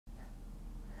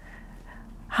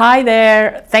Hi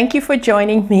there. Thank you for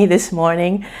joining me this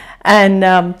morning.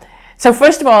 And so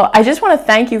first of all, I just want to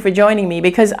thank you for joining me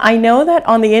because I know that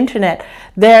on the internet,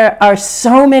 there are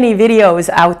so many videos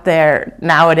out there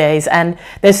nowadays, and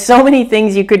there's so many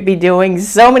things you could be doing,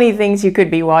 so many things you could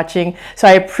be watching. So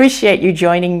I appreciate you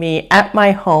joining me at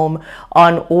my home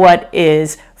on what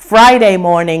is Friday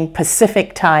morning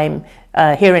Pacific time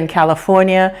here in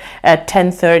California at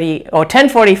 10:30 or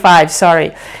 10:45,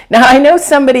 sorry. Now I know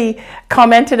somebody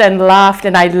commented and laughed,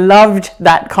 and I loved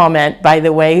that comment, by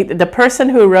the way. The person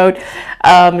who wrote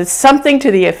something to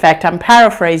the effect, I'm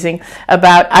paraphrasing,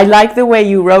 about, I like the way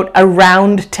you wrote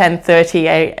around 10:30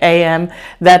 a.m.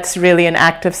 That's really an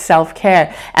act of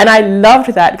self-care. And I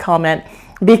loved that comment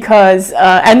because,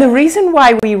 and the reason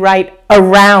why we write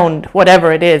around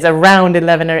whatever it is, around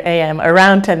 11 a.m.,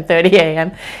 around 10:30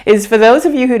 a.m., is for those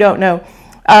of you who don't know,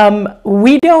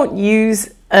 we don't use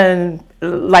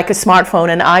like a smartphone,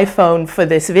 an iPhone for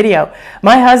this video.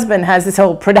 My husband has this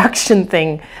whole production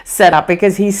thing set up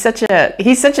because he's such a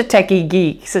techie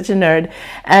geek, such a nerd,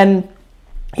 and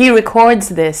he records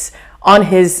this on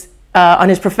his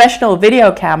professional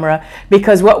video camera,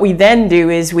 because what we then do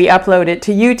is we upload it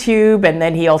to YouTube, and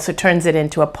then he also turns it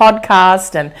into a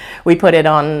podcast, and we put it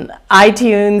on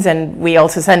iTunes, and we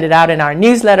also send it out in our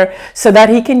newsletter so that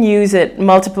he can use it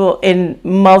in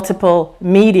multiple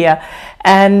media.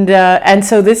 And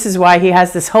so this is why he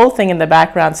has this whole thing in the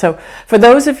background. So for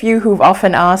those of you who've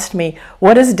often asked me,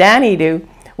 what does Danny do?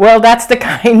 Well, that's the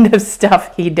kind of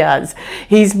stuff he does.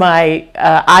 He's my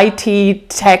IT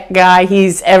tech guy.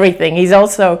 He's everything. He's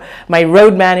also my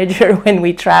road manager when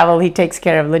we travel. He takes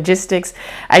care of logistics.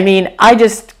 I mean, I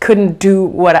just couldn't do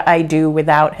what I do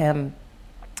without him.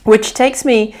 Which takes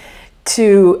me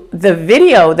to the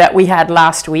video that we had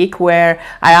last week, where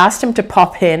I asked him to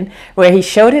pop in, where he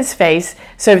showed his face.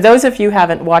 So if those of you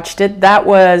haven't watched it, that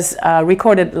was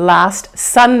recorded last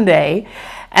Sunday.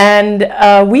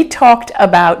 And we talked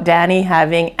about Danny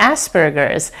having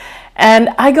Asperger's. And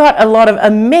I got a lot of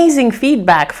amazing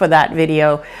feedback for that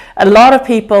video. A lot of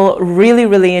people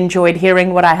really enjoyed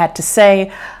hearing what I had to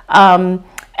say.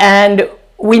 And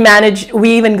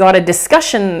we even got a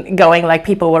discussion going, like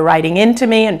people were writing into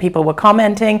me and people were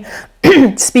commenting,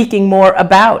 speaking more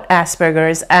about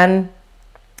Asperger's. And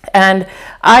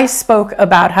I spoke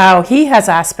about how he has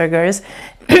Asperger's.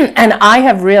 And I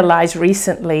have realized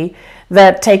recently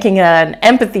that taking an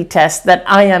empathy test that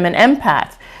I am an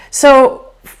empath.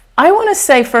 So I want to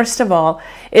say, first of all,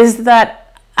 is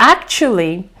that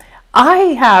actually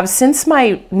I have, since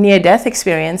my near-death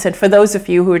experience, and for those of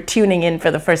you who are tuning in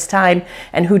for the first time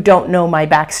and who don't know my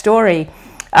backstory,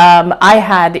 I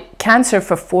had cancer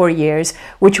for 4 years,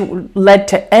 which led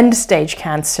to end-stage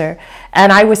cancer,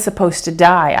 and I was supposed to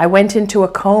die. I went into a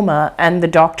coma, and the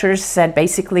doctors said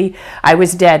basically I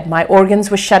was dead. My organs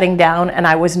were shutting down, and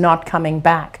I was not coming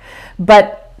back.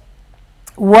 But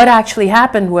what actually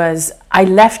happened was I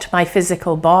left my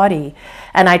physical body,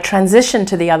 and I transitioned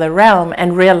to the other realm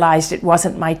and realized it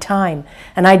wasn't my time.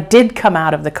 And I did come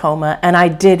out of the coma, and I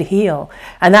did heal.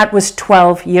 And that was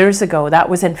 12 years ago. That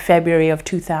was in February of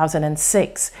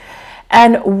 2006.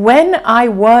 And when I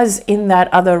was in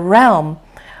that other realm,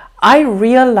 I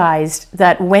realized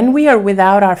that when we are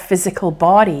without our physical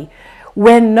body,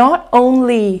 we're not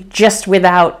only just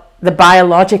without the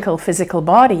biological physical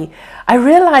body. I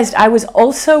realized I was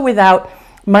also without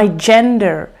my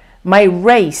gender, my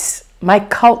race, my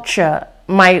culture,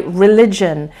 my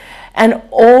religion, and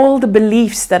all the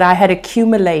beliefs that I had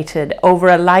accumulated over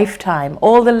a lifetime,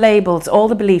 all the labels, all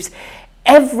the beliefs,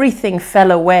 everything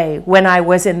fell away when I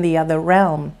was in the other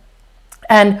realm.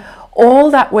 And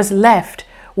all that was left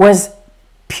was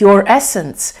pure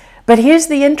essence. But here's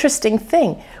the interesting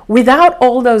thing. Without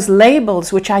all those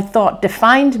labels which I thought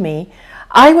defined me,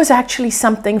 I was actually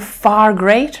something far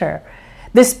greater.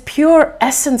 This pure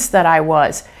essence that I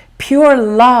was, pure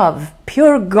love,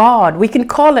 pure God. We can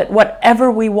call it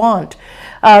whatever we want.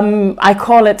 I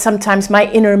call it sometimes my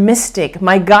inner mystic,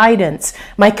 my guidance,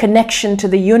 my connection to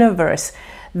the universe.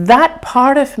 That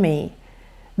part of me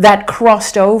that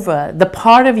crossed over, the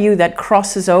part of you that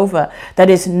crosses over, that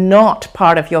is not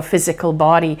part of your physical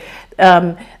body,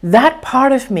 that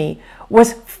part of me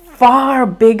was far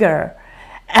bigger.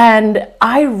 And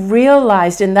I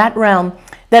realized in that realm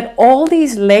that all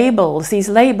these labels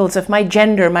of my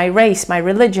gender, my race, my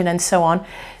religion, and so on,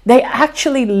 they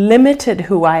actually limited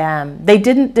who I am. They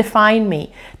didn't define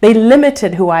me. They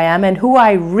limited who I am, and who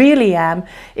I really am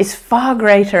is far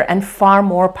greater and far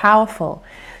more powerful.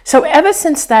 So ever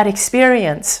since that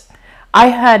experience, I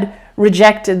had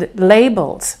rejected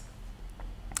labels.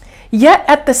 Yet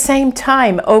at the same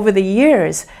time, over the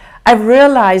years, I've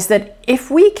realized that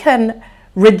if we can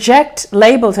reject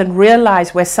labels and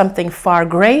realize we're something far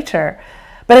greater.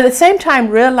 But at the same time,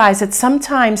 realize that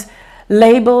sometimes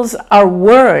labels are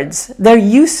words. They're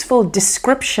useful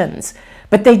descriptions,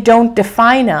 but they don't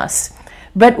define us.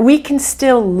 But we can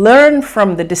still learn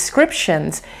from the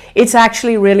descriptions. It's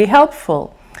actually really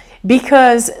helpful,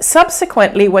 because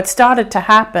subsequently what started to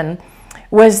happen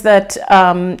was that,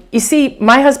 you see,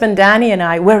 my husband Danny and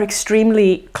I were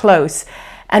extremely close.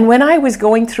 And when I was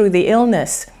going through the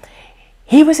illness,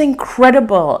 he was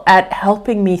incredible at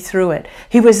helping me through it.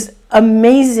 He was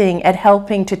amazing at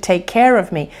helping to take care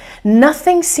of me.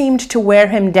 Nothing seemed to wear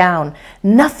him down.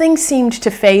 Nothing seemed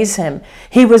to faze him.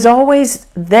 He was always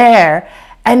there,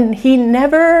 and he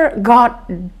never got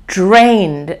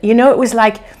drained. You know, it was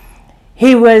like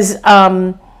he was,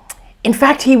 in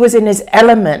fact, he was in his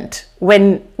element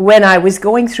when I was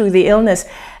going through the illness.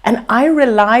 And I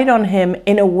relied on him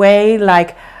in a way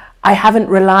like I haven't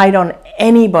relied on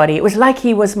anybody. It was like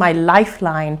he was my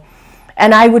lifeline,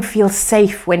 and I would feel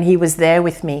safe when he was there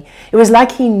with me. It was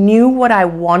like he knew what I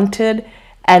wanted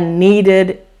and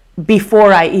needed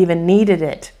before I even needed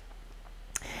it.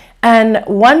 And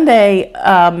one day,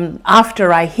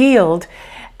 after I healed,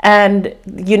 and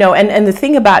you know, and the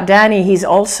thing about Danny, he's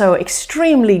also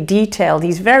extremely detailed.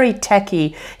 He's very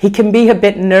techie. He can be a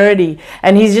bit nerdy,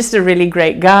 and he's just a really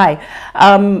great guy.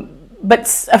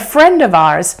 But a friend of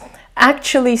ours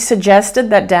actually suggested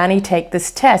that Danny take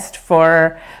this test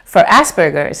for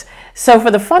Asperger's. So for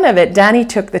the fun of it, Danny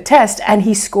took the test and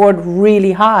he scored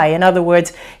really high. In other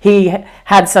words, he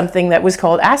had something that was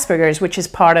called Asperger's, which is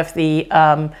part of the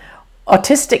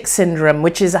autistic syndrome,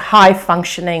 which is a high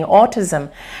functioning autism.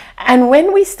 And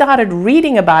when we started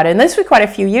reading about it, and this was quite a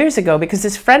few years ago, because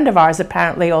this friend of ours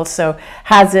apparently also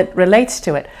has it, relates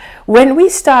to it. When we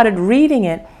started reading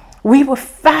it, we were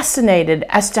fascinated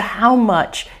as to how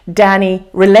much Danny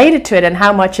related to it and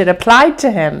how much it applied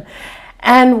to him.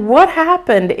 And what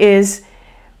happened is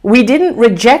we didn't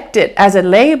reject it as a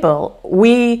label.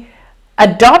 We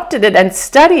adopted it and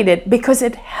studied it because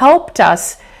it helped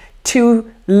us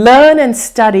to learn and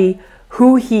study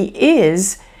who he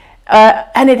is.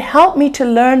 And it helped me to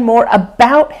learn more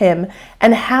about him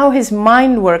and how his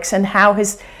mind works and how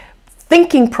his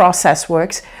thinking process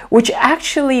works, which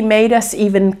actually made us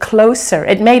even closer.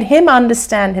 It made him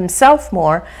understand himself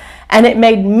more, and it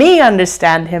made me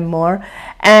understand him more,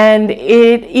 and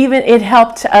it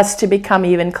helped us to become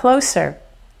even closer.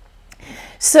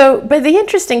 So, but the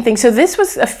interesting thing, so this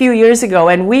was a few years ago,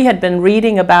 and we had been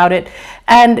reading about it,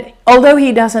 and although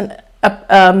he doesn't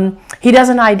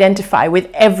identify with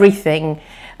everything,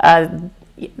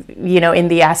 you know, in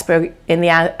the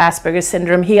Asperger's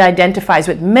syndrome, he identifies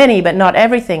with many, but not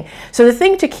everything. So the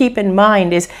thing to keep in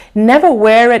mind is never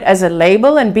wear it as a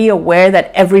label, and be aware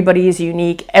that everybody is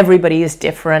unique, everybody is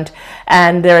different,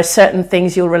 and there are certain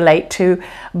things you'll relate to.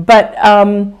 But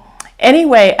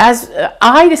anyway, as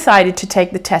I decided to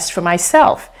take the test for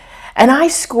myself, and I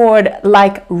scored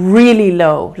like really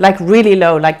low, like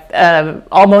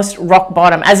almost rock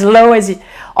bottom,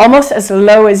 almost as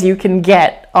low as you can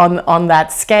get on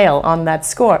that scale, on that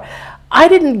score. I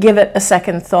didn't give it a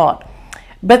second thought.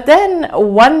 But then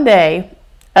one day,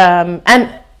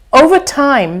 and over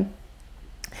time,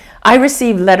 I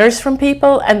received letters from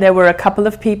people, and there were a couple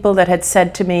of people that had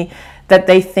said to me that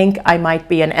they think I might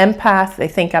be an empath. They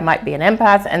think I might be an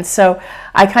empath. And so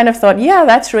I kind of thought, yeah,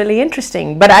 that's really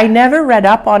interesting. But I never read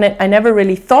up on it. I never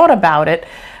really thought about it.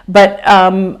 But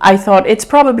I thought it's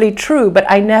probably true, but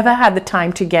I never had the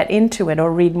time to get into it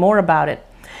or read more about it.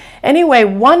 Anyway,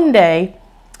 one day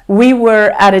we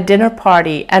were at a dinner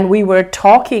party and we were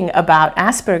talking about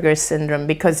Asperger's syndrome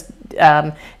because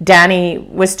Danny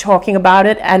was talking about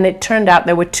it, and it turned out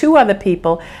there were two other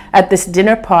people at this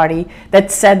dinner party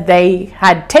that said they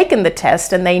had taken the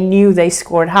test and they knew they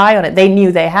scored high on it. They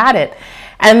knew they had it.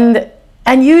 And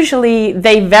usually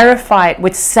they verify it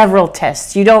with several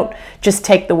tests. You don't just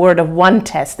take the word of one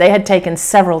test. They had taken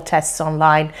several tests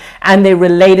online, and they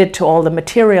related to all the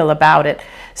material about it.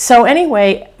 So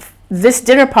anyway, this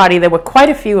dinner party, there were quite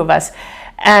a few of us,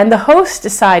 and the host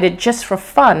decided, just for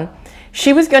fun,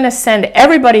 she was going to send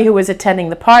everybody who was attending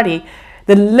the party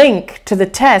the link to the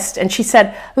test, and she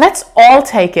said, let's all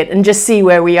take it and just see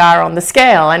where we are on the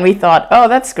scale. And we thought, oh,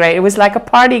 that's great. It was like a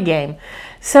party game.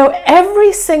 So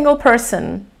every single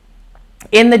person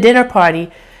in the dinner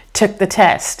party took the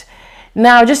test.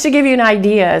 Now, just to give you an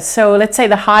idea, so let's say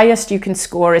the highest you can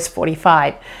score is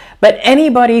 45. But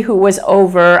anybody who was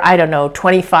over, I don't know,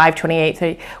 25, 28,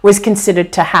 30, was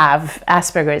considered to have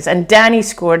Asperger's. And Danny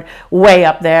scored way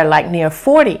up there, like near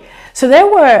 40. So there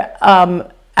were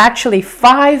actually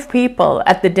 5 people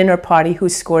at the dinner party who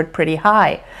scored pretty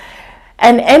high.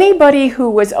 And anybody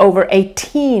who was over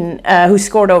 18, who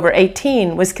scored over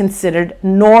 18, was considered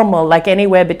normal, like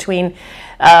anywhere between,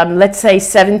 let's say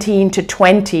 17 to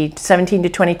 20, 17 to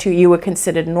 22, you were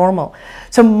considered normal.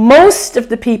 So most of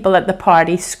the people at the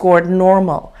party scored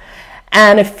normal.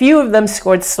 And a few of them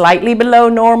scored slightly below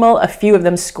normal, a few of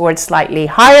them scored slightly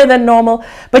higher than normal,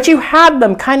 but you had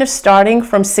them kind of starting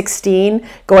from 16,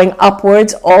 going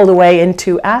upwards all the way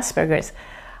into Asperger's.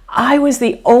 I was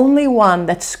the only one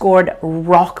that scored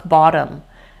rock bottom.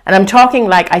 And I'm talking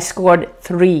like I scored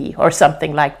 3 or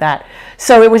something like that.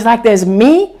 So it was like there's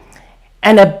me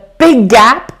and a big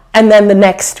gap and then the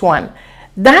next one.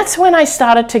 That's when I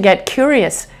started to get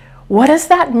curious. What does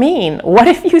that mean? What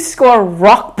if you score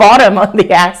rock bottom on the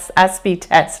ASPE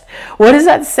test? What does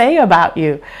that say about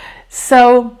you?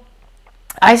 So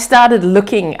I started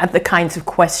looking at the kinds of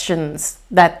questions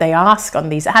that they ask on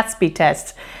these ASPE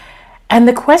tests. And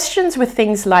the questions were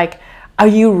things like, are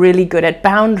you really good at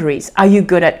boundaries? Are you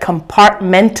good at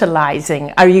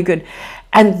compartmentalizing? Are you good?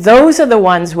 And those are the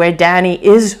ones where Danny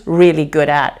is really good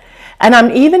at. And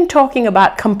I'm even talking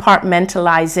about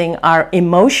compartmentalizing our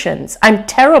emotions. I'm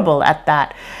terrible at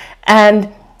that.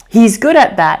 And he's good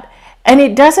at that. And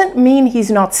it doesn't mean he's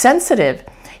not sensitive.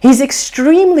 He's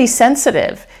extremely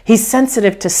sensitive. He's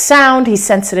sensitive to sound. He's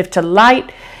sensitive to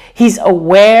light. He's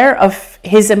aware of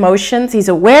his emotions. He's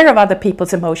aware of other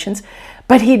people's emotions,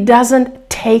 but he doesn't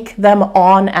take them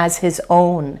on as his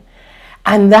own.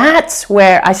 And that's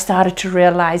where I started to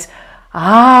realize,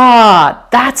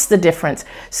 that's the difference.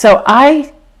 So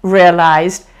I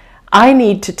realized I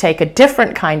need to take a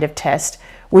different kind of test,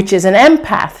 which is an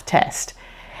empath test.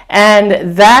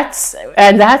 And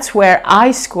that's where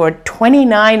I scored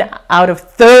 29 out of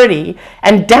 30,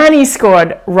 and Danny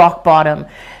scored rock bottom.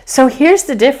 So here's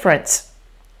the difference.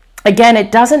 Again, it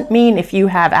doesn't mean if you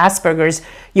have Asperger's,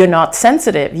 you're not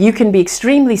sensitive. You can be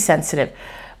extremely sensitive.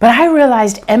 But I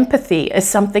realized empathy is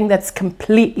something that's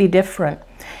completely different.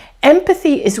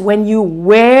 Empathy is when you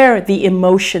wear the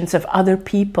emotions of other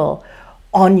people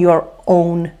on your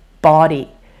own body,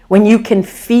 when you can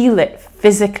feel it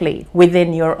physically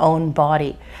within your own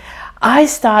body. I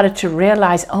started to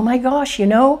realize, oh my gosh, you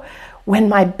know, when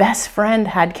my best friend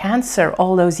had cancer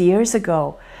all those years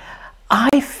ago,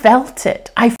 I felt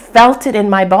it. I felt it in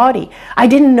my body. I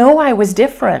didn't know I was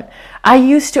different. I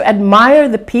used to admire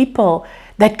the people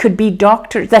that could be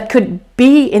doctors, that could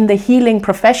be in the healing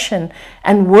profession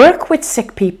and work with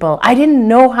sick people. I didn't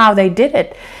know how they did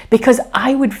it because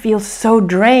I would feel so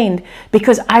drained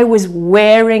because I was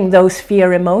wearing those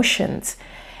fear emotions.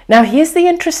 Now, here's the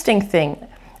interesting thing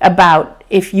about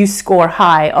if you score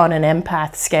high on an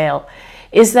empath scale,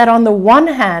 is that on the one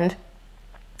hand,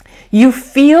 you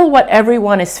feel what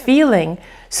everyone is feeling.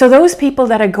 So those people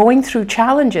that are going through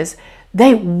challenges,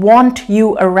 they want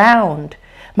you around.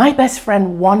 My best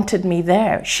friend wanted me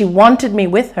there. She wanted me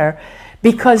with her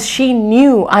because she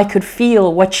knew I could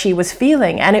feel what she was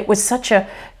feeling. And it was such a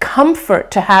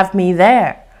comfort to have me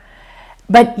there.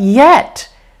 But yet,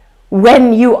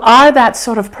 when you are that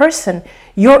sort of person,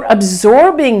 you're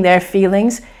absorbing their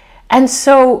feelings. And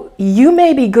so you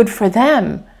may be good for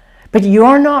them, but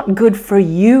you're not good for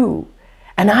you.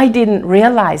 And I didn't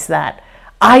realize that.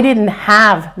 I didn't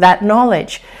have that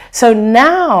knowledge. So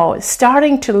now,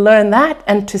 starting to learn that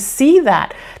and to see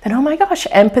that, then, oh my gosh,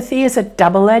 empathy is a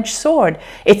double-edged sword.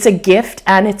 It's a gift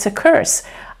and it's a curse.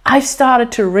 I've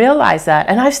started to realize that.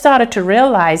 And I've started to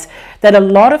realize that a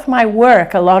lot of my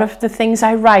work, a lot of the things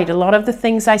I write, a lot of the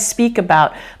things I speak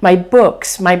about, my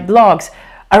books, my blogs,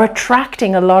 are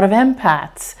attracting a lot of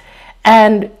empaths.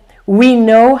 And we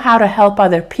know how to help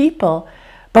other people,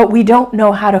 but we don't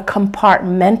know how to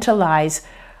compartmentalize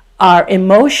our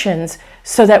emotions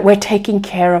so that we're taking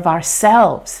care of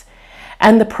ourselves.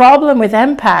 And the problem with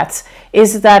empaths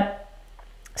is that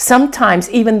sometimes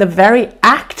even the very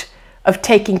act of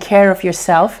taking care of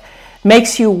yourself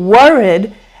makes you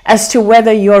worried as to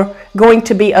whether you're going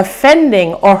to be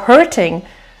offending or hurting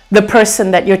the person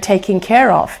that you're taking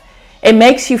care of. It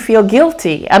makes you feel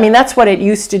guilty. I mean, that's what it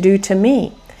used to do to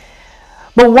me.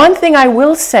 But one thing I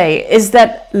will say is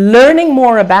that learning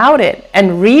more about it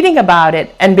and reading about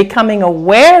it and becoming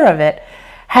aware of it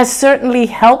has certainly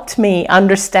helped me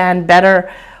understand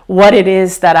better what it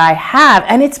is that I have.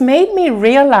 And it's made me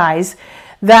realize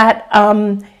that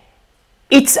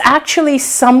it's actually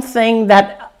something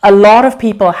that a lot of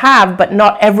people have, but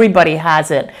not everybody has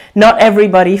it. Not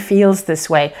everybody feels this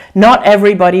way. Not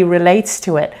everybody relates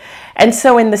to it. And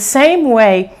so in the same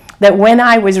way that when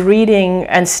I was reading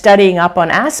and studying up on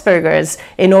Asperger's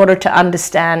in order to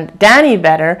understand Danny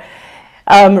better,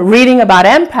 reading about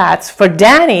empaths for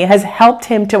Danny has helped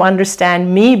him to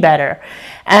understand me better.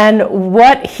 And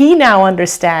what he now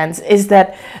understands is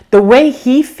that the way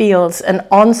he feels an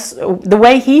overload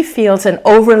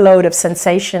of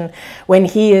sensation when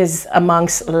he is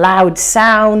amongst loud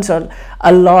sounds or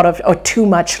or too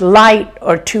much light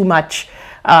or too much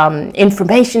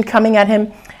information coming at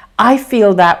him. I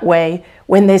feel that way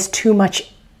when there's too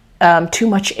much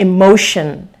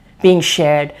emotion being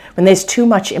shared, when there's too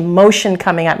much emotion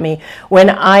coming at me,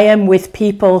 when I am with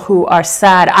people who are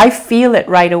sad. I feel it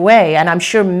right away, and I'm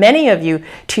sure many of you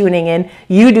tuning in,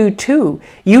 you do too.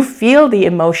 You feel the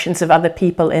emotions of other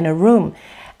people in a room.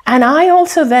 And I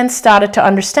also then started to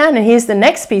understand, and here's the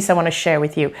next piece I want to share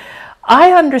with you.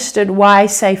 I understood why,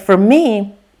 say for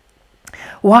me,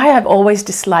 why I've always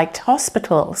disliked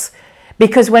hospitals.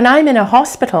 Because when I'm in a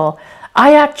hospital,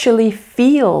 I actually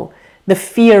feel the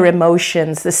fear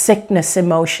emotions, the sickness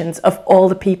emotions of all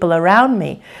the people around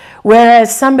me.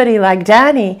 Whereas somebody like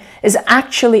Danny is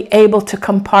actually able to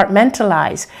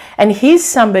compartmentalize. And he's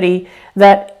somebody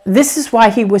that, this is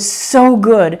why he was so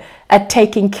good at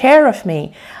taking care of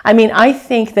me. I mean, I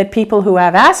think that people who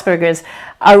have Asperger's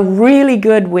are really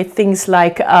good with things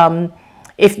like,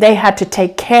 if they had to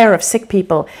take care of sick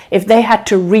people, if they had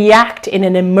to react in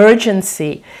an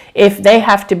emergency, if they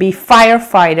have to be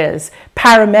firefighters,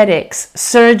 paramedics,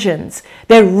 surgeons,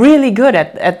 they're really good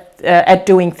at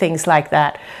doing things like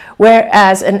that.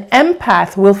 Whereas an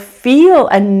empath will feel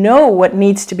and know what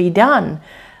needs to be done,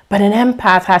 but an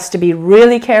empath has to be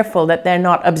really careful that they're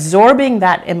not absorbing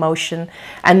that emotion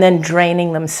and then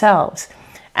draining themselves.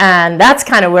 And that's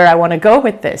kind of where I want to go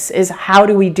with this, is how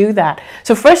do we do that?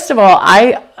 So first of all,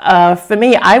 for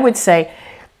me, I would say,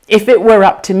 if it were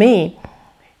up to me,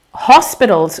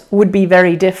 hospitals would be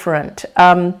very different.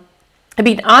 I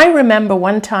mean, I remember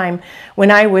one time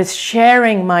when I was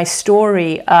sharing my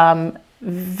story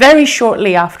very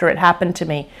shortly after it happened to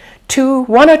me,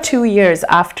 1 or 2 years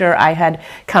after I had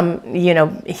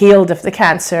healed of the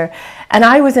cancer, and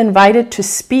I was invited to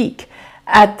speak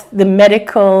at the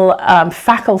medical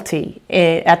faculty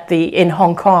in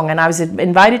Hong Kong, and I was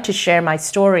invited to share my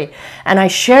story. And I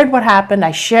shared what happened.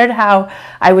 I shared how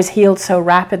I was healed so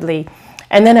rapidly.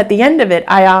 And then at the end of it,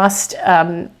 I asked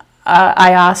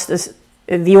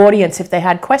the audience if they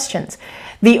had questions.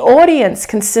 The audience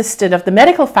consisted of the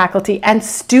medical faculty and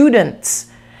students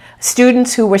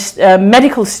who were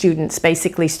medical students,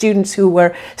 basically students who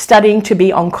were studying to be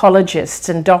oncologists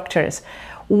and doctors.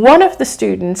 One of the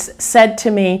students said to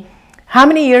me, how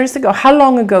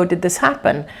long ago did this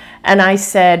happen? And I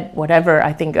said, whatever,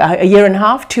 I think a year and a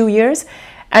half, 2 years.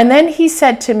 And then he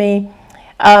said to me,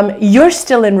 you're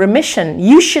still in remission.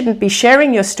 You shouldn't be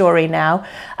sharing your story now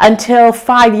until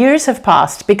 5 years have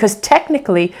passed, because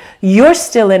technically you're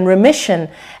still in remission,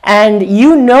 and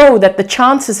you know that the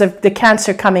chances of the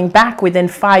cancer coming back within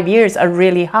 5 years are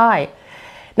really high.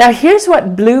 Now, here's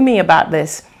what blew me about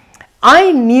this.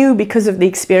 I knew, because of the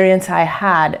experience I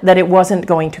had, that it wasn't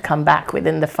going to come back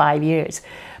within the 5 years.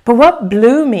 But what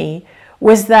blew me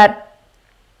was that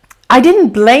I didn't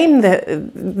blame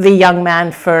the young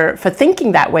man for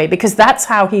thinking that way, because that's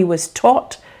how he was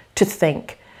taught to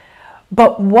think.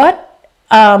 But what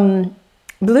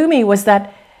blew me was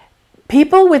that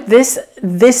people with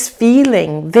this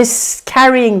feeling,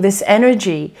 carrying this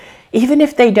energy, even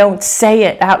if they don't say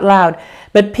it out loud,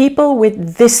 but people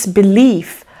with this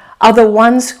belief are the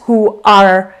ones who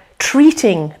are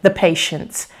treating the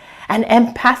patients. And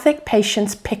empathic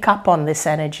patients pick up on this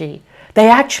energy. They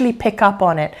actually pick up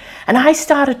on it. And I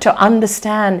started to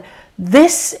understand,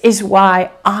 this is why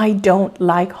I don't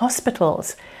like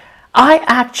hospitals. I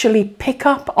actually pick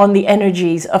up on the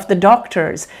energies of the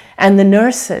doctors and the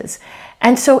nurses.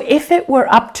 And so if it were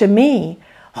up to me,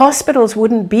 hospitals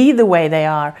wouldn't be the way they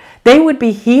are. They would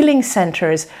be healing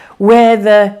centers where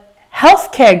the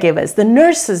health caregivers, the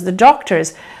nurses, the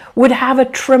doctors, would have a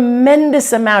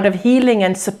tremendous amount of healing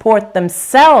and support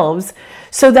themselves,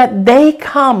 so that they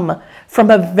come from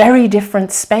a very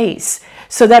different space,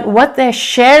 so that what they're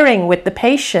sharing with the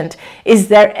patient is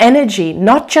their energy,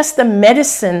 not just the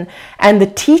medicine and the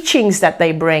teachings that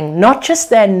they bring, not just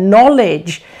their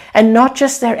knowledge and not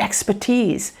just their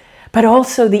expertise, but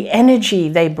also the energy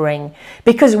they bring,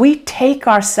 because we take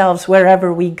ourselves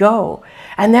wherever we go.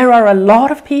 And there are a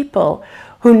lot of people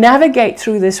who navigate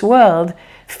through this world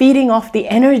feeding off the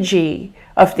energy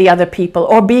of the other people,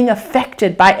 or being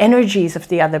affected by energies of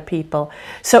the other people.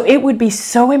 So it would be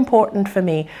so important for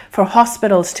me for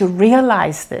hospitals to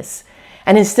realize this.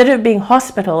 And instead of being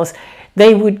hospitals,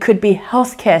 they could be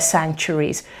healthcare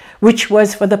sanctuaries, which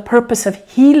was for the purpose of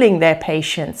healing their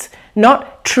patients,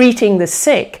 not treating the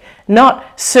sick,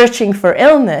 not searching for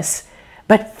illness,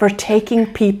 but for taking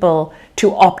people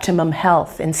to optimum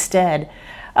health instead.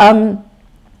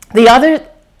 The other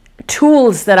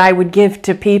tools that I would give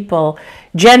to people,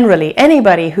 generally,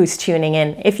 anybody who's tuning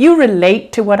in, if you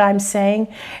relate to what I'm saying,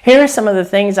 here are some of the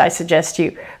things I suggest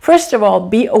you. First of all,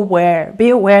 be aware. Be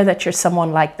aware that you're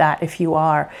someone like that if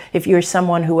you're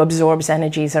someone who absorbs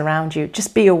energies around you.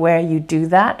 Just be aware you do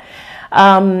that.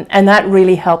 And that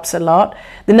really helps a lot.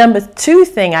 The number 2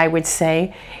 thing I would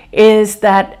say is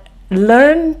that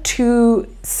learn to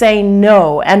say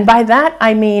no. And by that,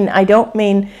 I don't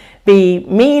mean be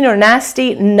mean or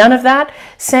nasty, none of that.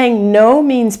 Saying no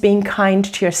means being kind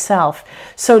to yourself.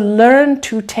 So learn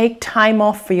to take time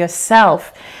off for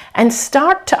yourself and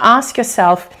start to ask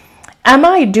yourself, am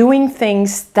I doing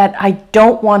things that I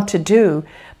don't want to do,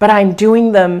 but I'm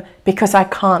doing them because I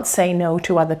can't say no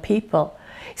to other people?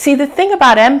 See, the thing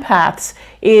about empaths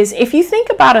is if you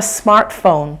think about a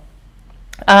smartphone,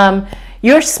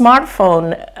 your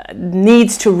smartphone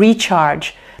needs to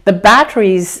recharge. The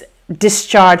batteries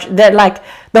discharge, that like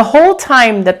the whole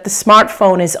time that the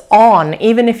smartphone is on,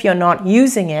 even if you're not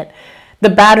using it, the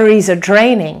batteries are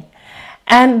draining.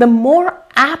 And the more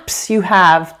apps you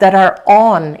have that are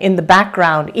on in the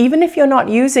background, even if you're not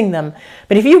using them,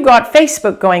 but if you've got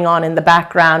Facebook going on in the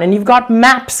background and you've got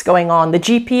maps going on, the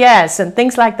GPS and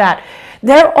things like that,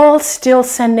 they're all still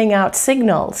sending out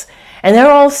signals and they're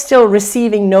all still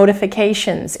receiving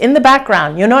notifications in the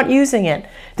background. You're not using it.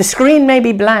 The screen may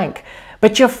be blank,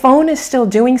 but your phone is still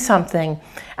doing something.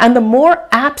 And the more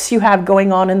apps you have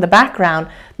going on in the background,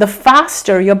 the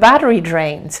faster your battery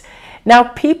drains. Now,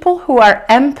 people who are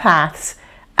empaths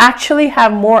actually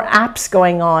have more apps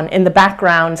going on in the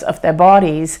backgrounds of their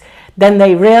bodies than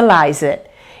they realize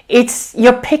it.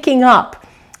 You're picking up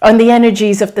on the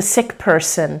energies of the sick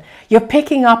person. You're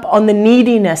picking up on the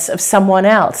neediness of someone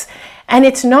else. And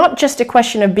it's not just a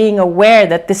question of being aware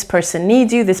that this person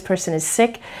needs you, this person is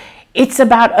sick. It's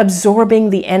about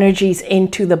absorbing the energies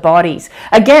into the bodies.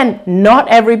 Again, not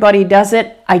everybody does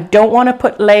it. I don't want to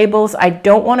put labels. I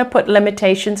don't want to put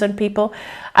limitations on people.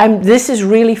 This is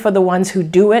really for the ones who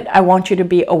do it. I want you to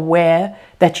be aware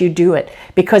that you do it,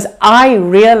 because I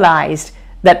realized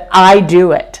that I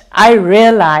do it. I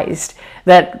realized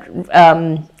that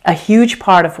a huge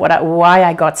part of why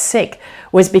I got sick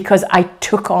was because I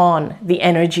took on the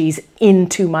energies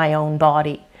into my own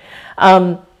body.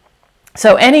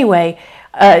 So anyway,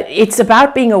 it's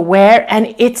about being aware,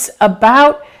 and it's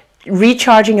about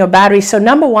recharging your battery. So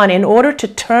number 1, in order to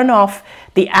turn off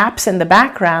the apps in the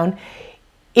background,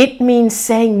 it means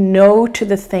saying no to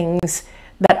the things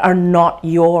that are not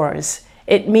yours.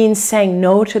 It means saying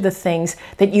no to the things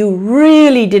that you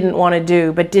really didn't want to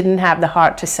do but didn't have the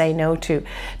heart to say no to.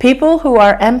 People who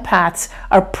are empaths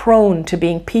are prone to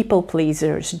being people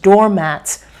pleasers,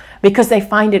 doormats, because they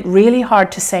find it really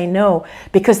hard to say no,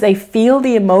 because they feel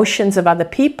the emotions of other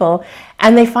people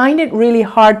and they find it really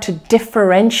hard to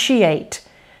differentiate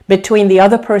between the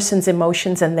other person's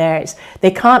emotions and theirs.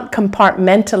 They can't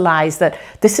compartmentalize that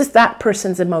this is that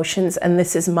person's emotions and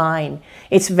this is mine.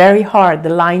 It's very hard. The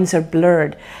lines are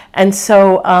blurred. And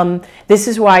so this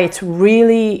is why it's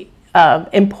really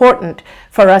important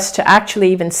for us to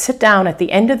actually even sit down at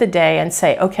the end of the day and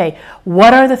say, okay,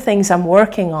 what are the things I'm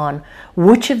working on?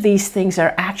 Which of these things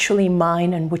are actually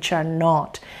mine and which are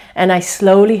not? And I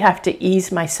slowly have to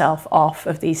ease myself off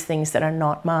of these things that are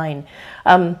not mine.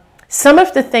 Some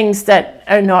of the things that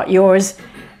are not yours,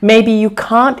 maybe you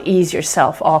can't ease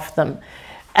yourself off them.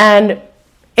 And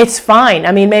it's fine.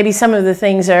 I mean, maybe some of the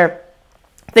things are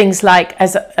things like,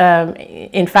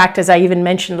 in fact, as I even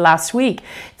mentioned last week,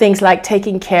 things like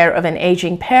taking care of an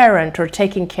aging parent or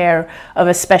taking care of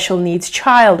a special needs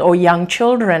child or young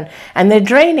children, and they're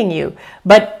draining you.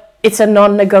 But it's a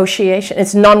non-negotiation.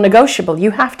 It's non-negotiable.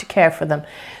 You have to care for them.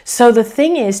 So the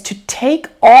thing is to take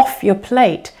off your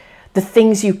plate the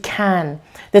things you can,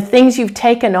 the things you've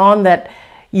taken on that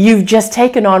you've just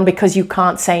taken on because you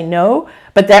can't say no,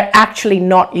 but they're actually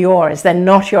not yours. They're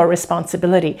not your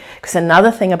responsibility. Because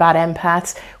another thing about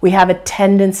empaths, we have a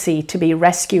tendency to be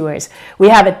rescuers. We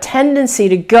have a tendency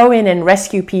to go in and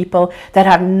rescue people that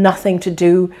have nothing to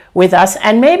do with us.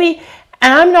 And maybe,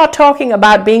 and I'm not talking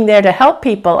about being there to help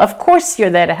people. Of course you're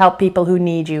there to help people who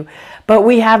need you. But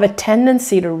we have a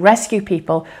tendency to rescue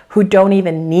people who don't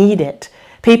even need it.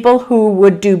 People who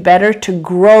would do better to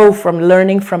grow from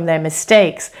learning from their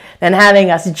mistakes than having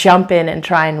us jump in and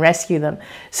try and rescue them.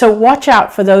 So watch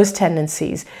out for those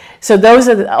tendencies. So those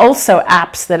are also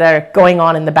apps that are going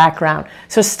on in the background.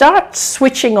 So start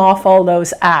switching off all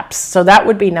those apps. So that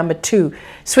would be number 2.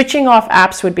 Switching off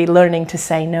apps would be learning to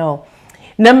say no.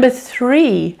 Number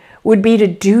 3 would be to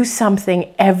do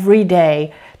something every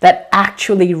day that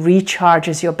actually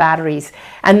recharges your batteries.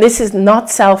 And this is not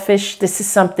selfish. This is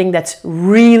something that's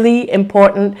really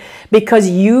important, because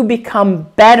you become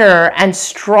better and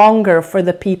stronger for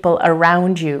the people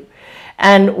around you.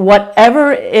 And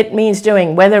whatever it means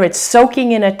doing, whether it's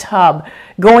soaking in a tub,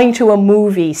 going to a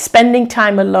movie, spending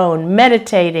time alone,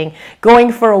 meditating,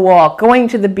 going for a walk, going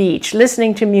to the beach,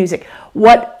 listening to music,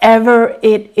 whatever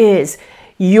it is,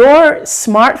 your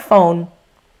smartphone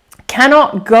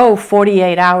cannot go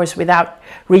 48 hours without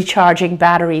recharging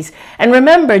batteries. And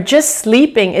remember, just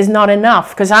sleeping is not enough,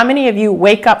 because how many of you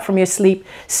wake up from your sleep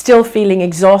still feeling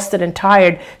exhausted and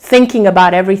tired, thinking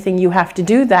about everything you have to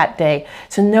do that day?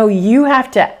 So no, you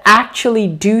have to actually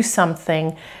do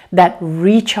something that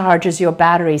recharges your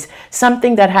batteries,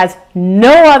 something that has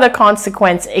no other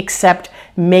consequence except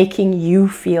making you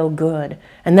feel good.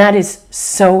 And that is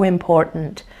so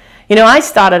important. You know, I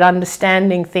started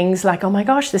understanding things like, oh my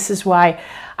gosh, this is why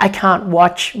I can't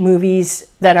watch movies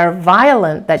that are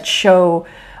violent, that show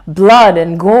blood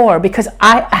and gore, because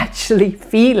I actually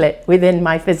feel it within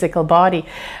my physical body.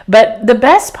 But the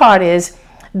best part is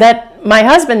that my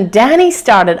husband, Danny,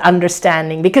 started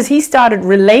understanding, because he started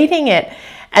relating it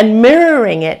and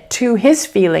mirroring it to his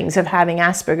feelings of having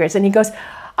Asperger's. And he goes,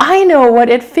 I know what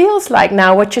it feels like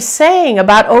now, what you're saying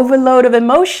about overload of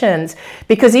emotions,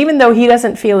 because even though he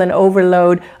doesn't feel an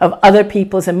overload of other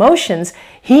people's emotions,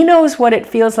 he knows what it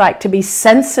feels like to be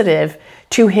sensitive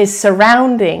to his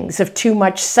surroundings, of too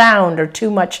much sound or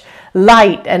too much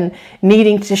light, and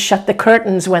needing to shut the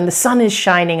curtains when the sun is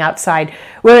shining outside.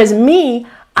 Whereas me,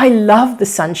 I love the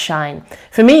sunshine.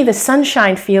 For me, the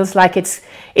sunshine feels like it's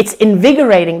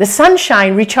invigorating. The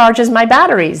sunshine recharges my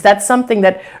batteries. That's something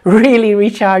that really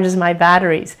recharges my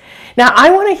batteries. Now,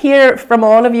 I want to hear from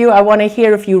all of you. I want to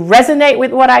hear if you resonate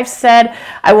with what I've said.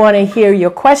 I want to hear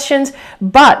your questions.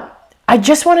 But I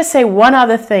just want to say one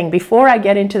other thing before I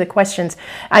get into the questions.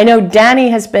 I know Danny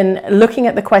has been looking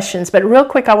at the questions, but real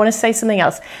quick, I want to say something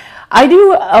else. I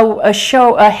do a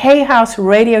show, a Hay House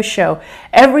radio show,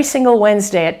 every single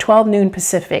Wednesday at 12 noon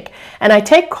Pacific, and I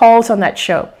take calls on that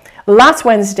show. Last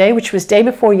Wednesday, which was day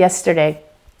before yesterday,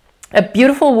 a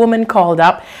beautiful woman called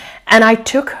up, and I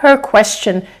took her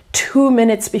question 2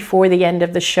 minutes before the end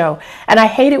of the show. And I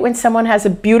hate it when someone has a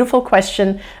beautiful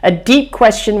question, a deep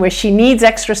question where she needs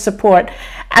extra support,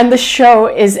 and the show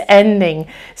is ending.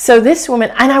 So this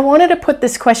woman, and I wanted to put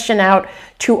this question out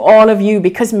to all of you,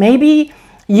 because maybe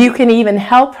you can even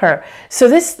help her. So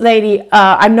this lady,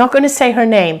 I'm not going to say her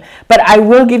name, but I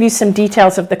will give you some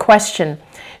details of the question.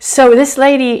 So this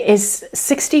lady is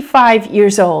 65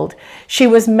 years old. She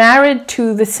was married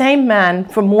to the same man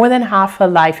for more than half her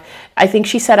life. I think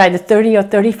she said either 30 or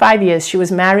 35 years she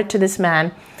was married to this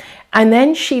man. And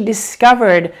then she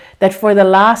discovered that for the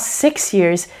last 6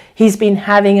 years, he's been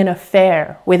having an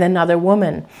affair with another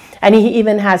woman. And he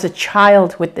even has a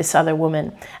child with this other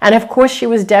woman. And of course, she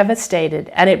was devastated,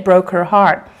 and it broke her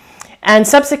heart. And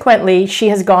subsequently, she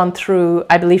has gone through,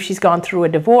 I believe she's gone through a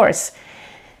divorce.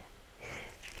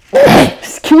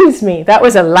 Excuse me, that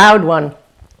was a loud one.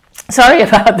 Sorry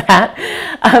about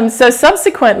that. So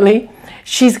subsequently,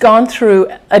 she's gone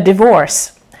through a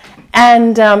divorce.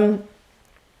 And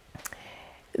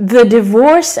the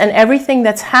divorce and everything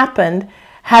that's happened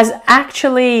has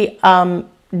actually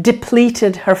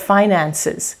depleted her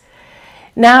finances.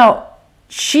 Now,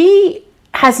 she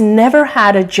has never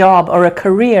had a job or a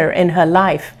career in her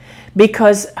life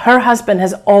because her husband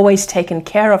has always taken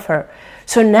care of her.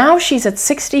 So now she's at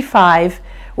 65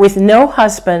 with no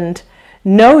husband,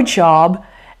 no job,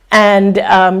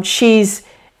 and she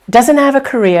doesn't have a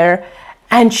career,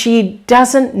 and she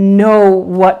doesn't know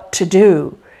what to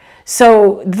do.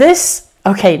 So this,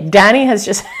 okay, Danny has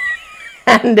just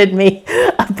handed me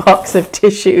a box of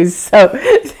tissues. So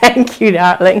thank you,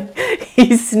 darling.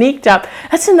 He sneaked up.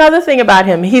 That's another thing about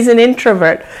him. He's an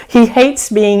introvert. He hates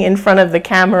being in front of the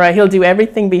camera. He'll do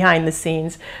everything behind the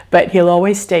scenes, but he'll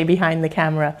always stay behind the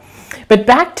camera. But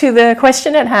back to the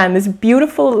question at hand, this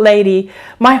beautiful lady,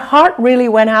 my heart really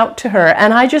went out to her,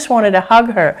 and I just wanted to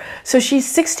hug her. So she's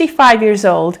 65 years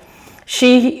old.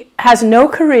 She has no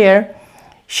career.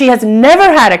 She has never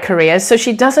had a career, so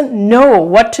she doesn't know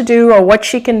what to do or what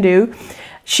she can do.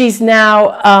 She's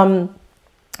now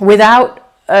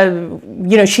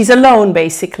she's alone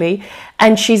basically,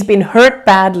 and she's been hurt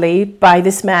badly by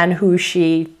this man who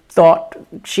she thought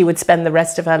she would spend the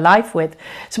rest of her life with.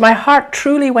 So my heart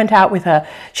truly went out with her.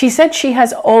 She said she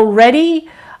has already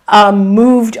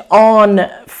moved on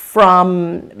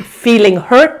from feeling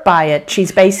hurt by it.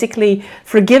 She's basically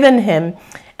forgiven him.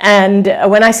 And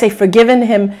when I say forgiven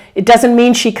him, it doesn't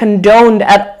mean she condoned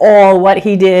at all what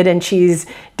he did, and she's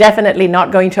definitely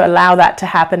not going to allow that to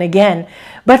happen again.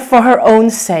 but for her own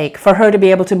sake, for her to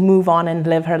be able to move on and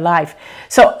live her life.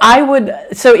 So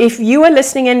if you are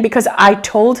listening in because I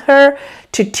told her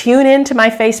to tune into my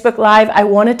Facebook Live, I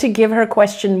wanted to give her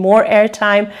question more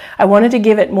airtime. I wanted to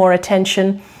give it more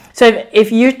attention. So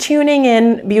if you're tuning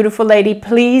in, beautiful lady,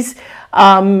 please,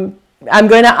 I'm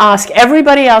going to ask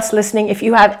everybody else listening if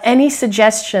you have any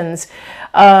suggestions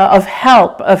of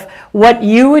help, of what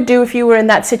you would do if you were in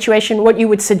that situation, what you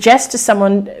would suggest to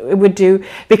someone would do,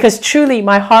 because truly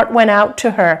my heart went out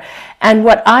to her. And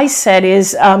what I said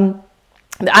is,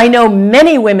 I know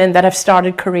many women that have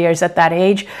started careers at that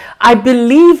age. I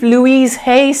believe Louise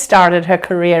Hay started her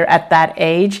career at that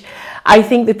age. I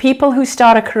think the people who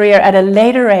start a career at a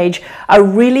later age are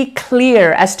really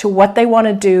clear as to what they want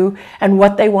to do and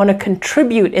what they want to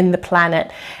contribute in the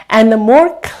planet. And the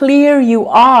more clear you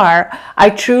are, I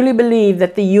truly believe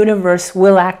that the universe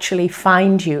will actually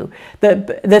find you.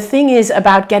 The thing is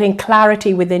about getting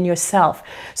clarity within yourself.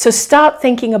 So start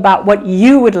thinking about what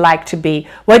you would like to be,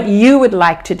 what you would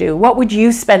like to do. What would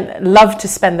you love to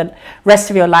spend the rest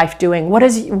of your life doing?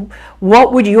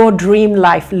 What would your dream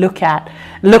life look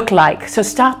like? So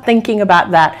start thinking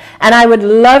about that. And I would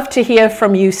love to hear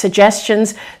from you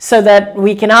suggestions so that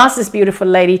we can ask this beautiful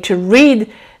lady to read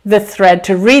the thread,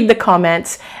 to read the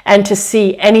comments, and to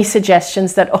see any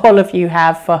suggestions that all of you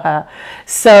have for her.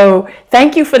 So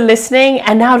thank you for listening.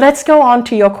 And now let's go on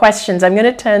to your questions. I'm going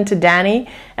to turn to Danny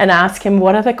and ask him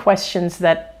what are the questions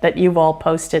that you've all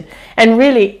posted. And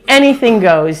really anything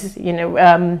goes,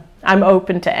 I'm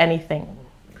open to anything.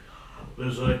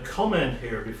 There's a comment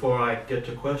here before I get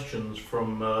to questions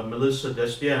from Melissa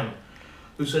Destienne,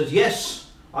 who says, yes,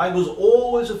 I was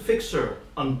always a fixer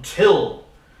until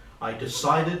I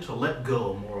decided to let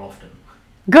go more often.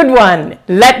 Good one.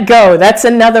 Let go. That's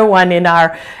another one in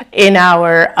our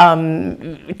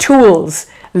tools.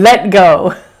 Let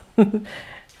go.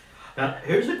 Now,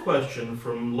 here's a question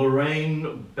from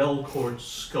Lorraine Belcourt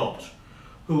Scott,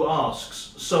 who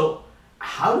asks, so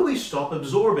how do we stop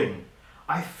absorbing?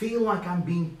 I feel like I'm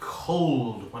being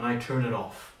cold when I turn it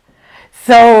off.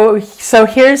 So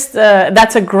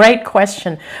that's a great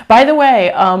question. By the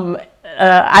way,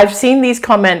 I've seen these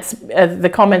comments, the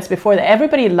comments before, that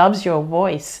everybody loves your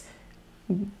voice.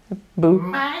 Boo.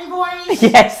 My voice?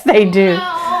 Yes, they do.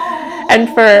 No.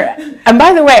 And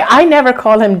by the way, I never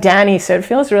call him Danny, so it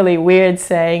feels really weird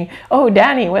saying, oh,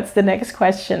 Danny, what's the next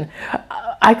question?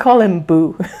 I call him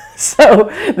Boo. So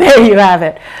there you have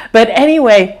it. But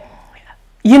anyway,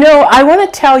 I want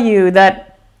to tell you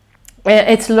that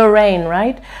it's Lorraine,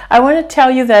 right? I want to tell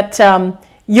you that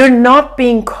you're not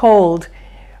being cold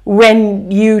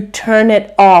when you turn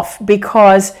it off,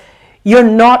 because you're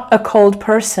not a cold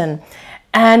person.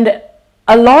 And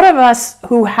a lot of us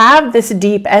who have this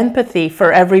deep empathy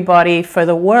for everybody, for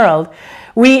the world,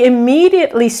 we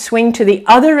immediately swing to the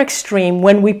other extreme.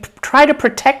 When we try to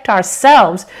protect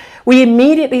ourselves, we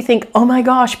immediately think, oh my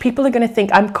gosh, people are going to think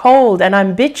I'm cold and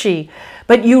I'm bitchy.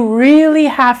 But you really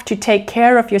have to take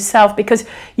care of yourself, because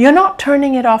you're not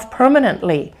turning it off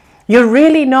permanently. You're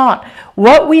really not.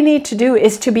 What we need to do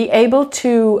is to be able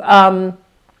to,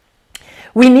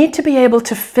 we need to be able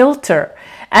to filter.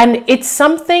 And it's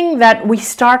something that we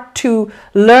start to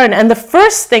learn. And the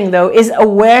first thing, though, is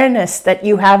awareness that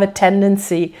you have a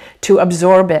tendency to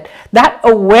absorb it. That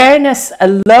awareness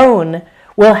alone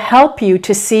will help you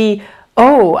to see,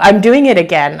 oh, I'm doing it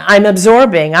again. I'm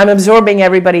absorbing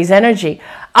everybody's energy.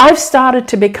 I've started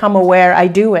to become aware I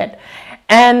do it.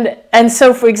 And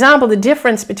so, for example, the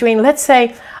difference between, let's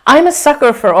say, I'm a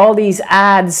sucker for all these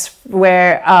ads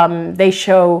where they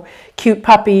show cute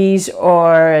puppies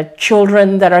or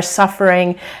children that are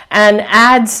suffering, and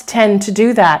ads tend to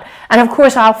do that. And of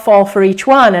course, I'll fall for each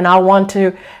one and I'll want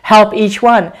to help each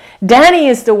one. Danny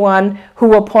is the one who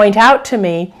will point out to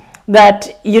me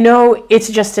that, it's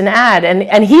just an ad.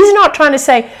 And he's not trying to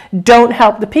say, don't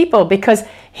help the people, because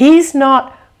he's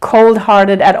not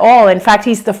cold-hearted at all. In fact,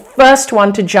 he's the first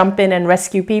one to jump in and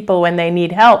rescue people when they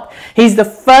need help. He's the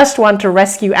first one to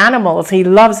rescue animals. He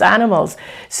loves animals.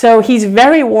 So he's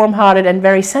very warm-hearted and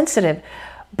very sensitive.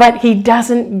 But he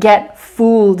doesn't get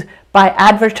fooled by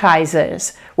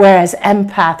advertisers, whereas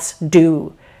empaths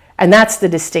do. And that's the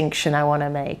distinction I want to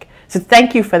make. So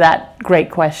thank you for that great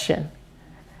question.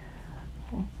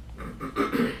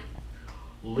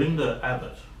 Linda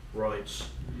Abbott writes,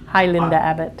 Hi, Linda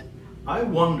Abbott. I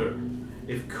wonder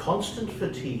if constant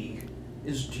fatigue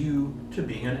is due to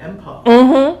being an empath.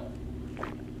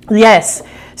 Mm-hmm. Yes.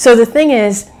 So the thing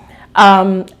is,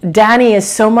 Danny is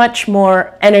so much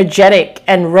more energetic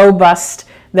and robust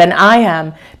than I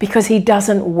am, because he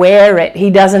doesn't wear it.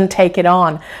 He doesn't take it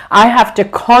on. I have to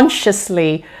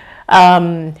consciously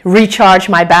recharge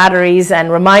my batteries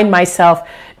and remind myself,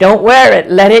 don't wear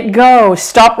it, let it go,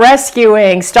 stop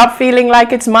rescuing, stop feeling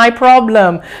like it's my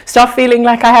problem, stop feeling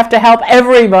like I have to help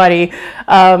everybody.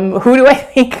 Who do I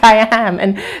think I am?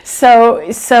 And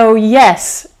so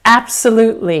yes,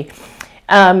 absolutely.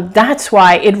 That's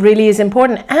why it really is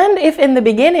important. And if in the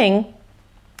beginning,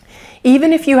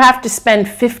 even if you have to spend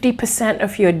 50%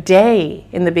 of your day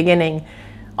in the beginning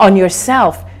on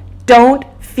yourself, don't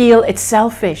feel it's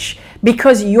selfish,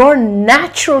 because your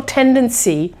natural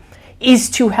tendency is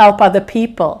to help other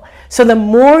people. So the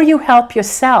more you help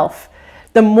yourself,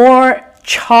 the more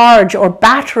charge or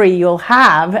battery you'll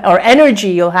have, or energy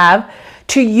you'll have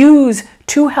to use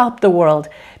to help the world.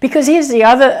 Because here's the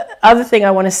other thing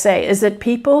I want to say, is that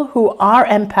people who are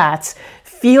empaths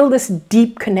feel this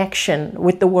deep connection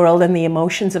with the world and the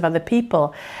emotions of other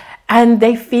people. And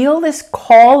they feel this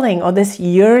calling or this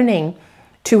yearning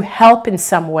to help in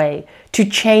some way, to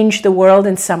change the world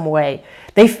in some way.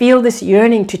 They feel this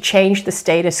yearning to change the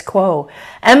status quo.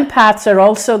 Empaths are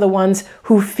also the ones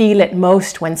who feel it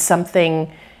most when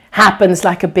something happens,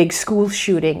 like a big school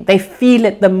shooting. They feel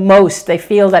it the most. They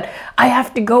feel that I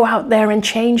have to go out there and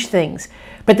change things.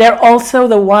 But they're also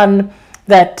the one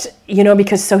that, you know,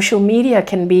 because social media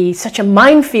can be such a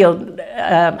minefield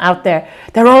out there,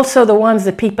 they're also the ones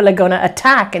that people are going to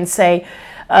attack and say,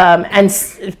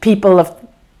 people of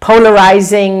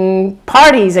polarizing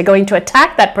parties are going to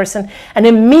attack that person, and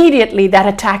immediately that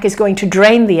attack is going to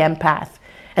drain the empath,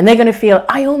 and they're going to feel,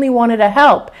 I only wanted to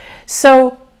help.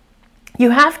 So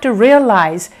you have to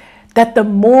realize that the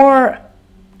more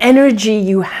energy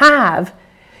you have,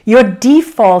 your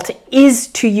default is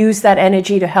to use that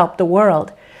energy to help the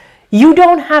world. You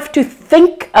don't have to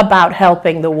think about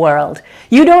helping the world.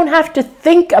 You don't have to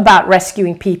think about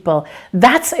rescuing people.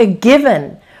 That's a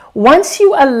given. Once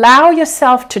you allow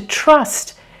yourself to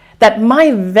trust that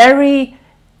my very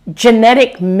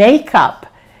genetic makeup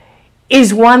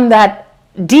is one that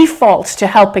defaults to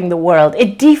helping the world,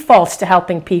 it defaults to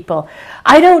helping people.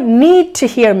 I don't need to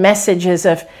hear messages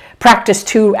of practice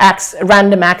 2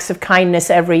 random acts of kindness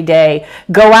every day,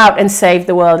 go out and save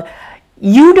the world.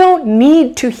 You don't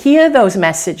need to hear those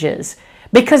messages,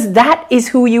 because that is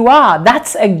who you are.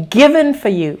 That's a given for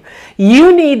you.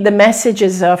 You need the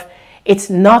messages of, it's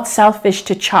not selfish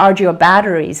to charge your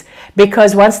batteries,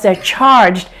 because once they're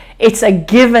charged, it's a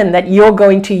given that you're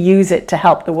going to use it to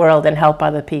help the world and help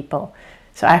other people.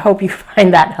 So I hope you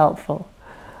find that helpful.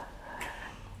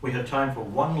 We have time for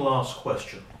one last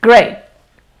question. Great.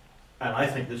 And I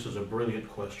think this is a brilliant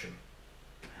question.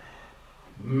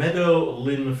 Meadow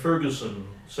Lynn Ferguson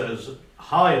says,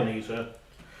 hi Anita,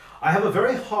 I have a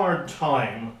very hard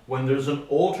time when there's an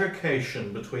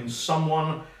altercation between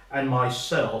someone and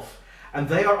myself, and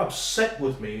they are upset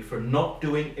with me for not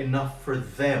doing enough for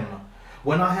them,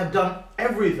 when I have done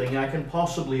everything I can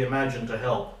possibly imagine to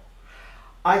help.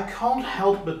 I can't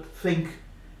help but think,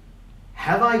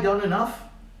 have I done enough?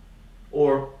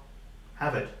 Or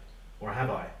have it? Or have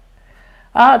I?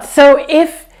 So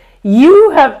if you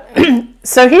have,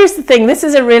 so here's the thing, this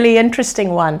is a really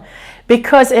interesting one,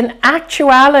 because in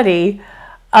actuality,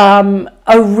 a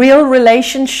real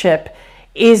relationship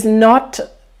is not,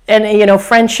 and you know,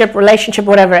 friendship, relationship,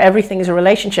 whatever, everything is a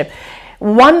relationship.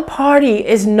 One party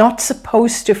is not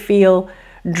supposed to feel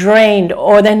drained,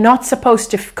 or they're not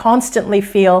supposed to constantly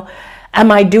feel,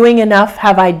 am I doing enough?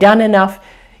 Have I done enough?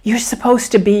 You're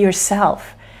supposed to be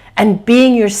yourself, and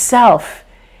being yourself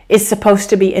is supposed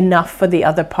to be enough for the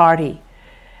other party.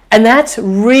 And that's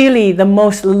really the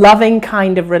most loving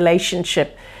kind of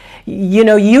relationship. You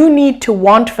know, you need to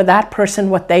want for that person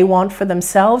what they want for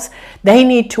themselves. They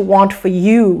need to want for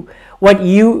you what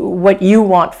you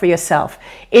want for yourself.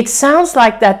 It sounds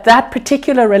like that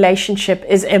particular relationship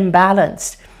is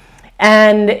imbalanced.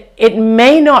 And it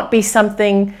may not be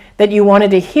something that you wanted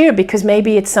to hear, because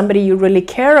maybe it's somebody you really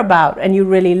care about and you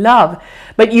really love.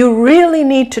 But you really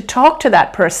need to talk to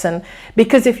that person,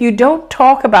 because if you don't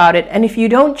talk about it and if you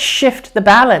don't shift the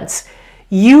balance,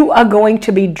 you are going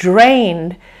to be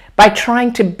drained by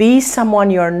trying to be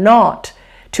someone you're not,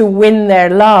 to win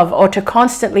their love, or to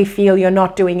constantly feel you're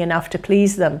not doing enough to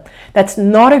please them. That's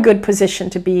not a good position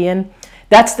to be in.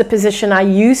 That's the position I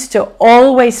used to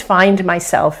always find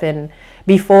myself in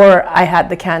before I had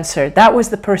the cancer. That was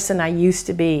the person I used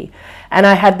to be. And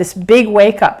I had this big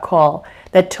wake-up call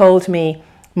that told me,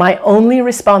 my only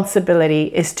responsibility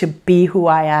is to be who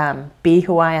I am. Be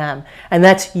who I am. And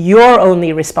that's your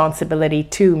only responsibility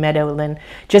too, Meadow Lynn.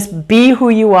 Just be who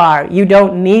you are. You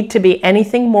don't need to be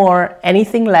anything more,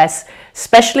 anything less,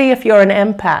 especially if you're an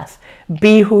empath.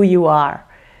 Be who you are.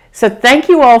 So thank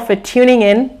you all for tuning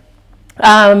in.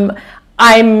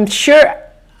 I'm sure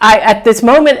at this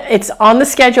moment, it's on the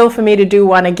schedule for me to do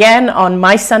one again on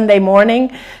my Sunday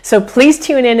morning. So please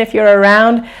tune in if you're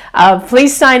around.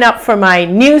 Please sign up for my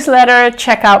newsletter,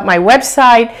 check out my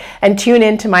website, and tune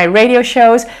in to my radio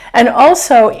shows. And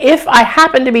also, if I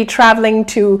happen to be traveling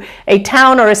to a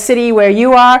town or a city where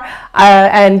you are,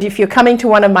 and if you're coming to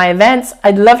one of my events,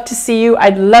 I'd love to see you.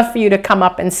 I'd love for you to come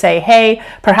up and say hey,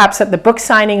 perhaps at the book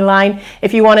signing line.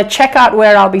 If you want to check out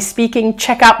where I'll be speaking,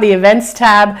 check out the events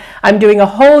tab. I'm doing a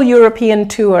whole European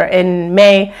tour in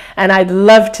May, and I'd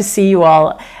love to see you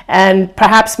all. And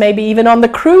perhaps maybe even on the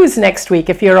cruise next week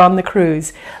if you're on the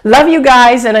cruise. Love you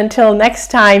guys, and until next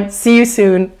time, see you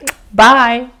soon.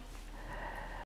 Bye.